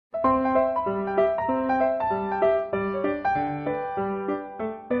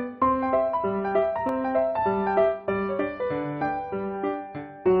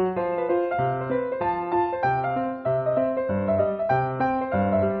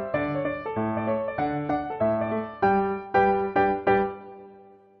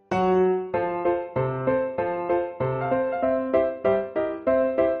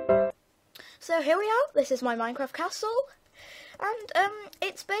So here we are, this is my Minecraft castle, and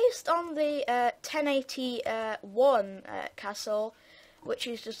it's based on the 1081 castle, which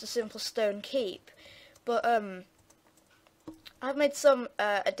is just a simple stone keep, but I've made some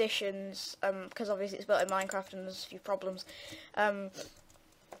additions, because obviously it's built in Minecraft and there's a few problems.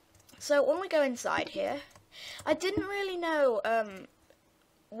 So when we go inside here, I didn't really know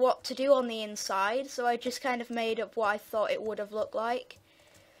what to do on the inside, so I just kind of made up what I thought it would have looked like.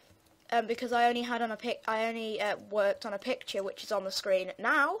 Because I only worked on a picture which is on the screen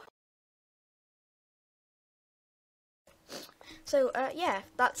now. So yeah,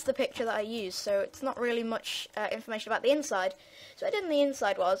 that's the picture that I used. So it's not really much information about the inside. So what I did on the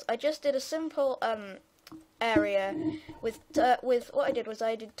inside was I just did a simple area with what I did was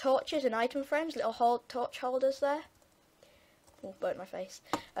I did torches and item frames, little torch holders there. Oh, burnt my face.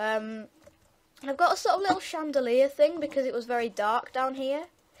 I've got a sort of little chandelier thing because it was very dark down here.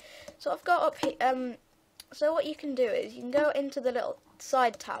 So I've got up here, so what you can do is you can go into the little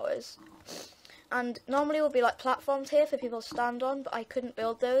side towers, and normally there will be like platforms here for people to stand on, but I couldn't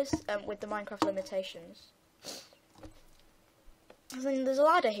build those with the Minecraft limitations. And then there's a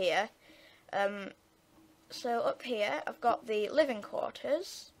ladder here, so up here I've got the living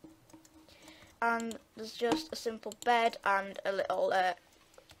quarters, and there's just a simple bed and a little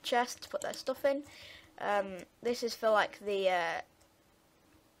chest to put their stuff in. This is for like the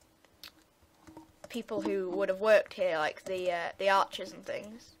people who would have worked here, like the archers and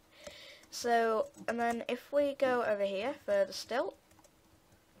things. So, and then if we go over here further still,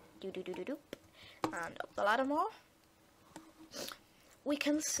 and up the ladder more, we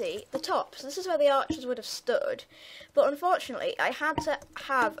can see the top. So this is where the archers would have stood, but unfortunately I had to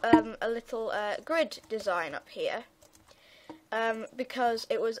have a little grid design up here, because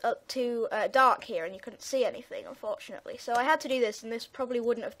it was too dark here and you couldn't see anything, unfortunately. So I had to do this, and this probably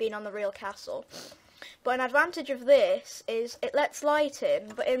wouldn't have been on the real castle. But an advantage of this is it lets light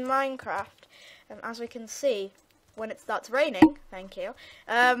in, but in Minecraft, as we can see, when it starts raining, thank you,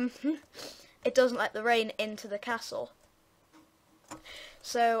 it doesn't let the rain into the castle.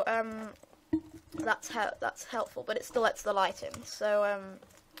 So that's helpful, but it still lets the light in. So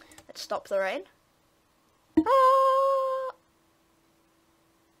let's stop the rain.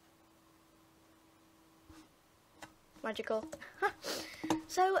 Magical.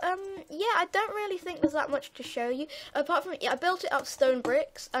 So, yeah, I don't really think there's that much to show you. Apart from, yeah, I built it out of stone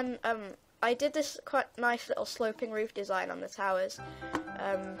bricks, and I did this quite nice little sloping roof design on the towers.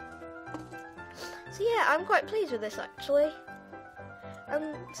 So yeah, I'm quite pleased with this, actually.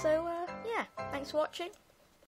 So, yeah, thanks for watching.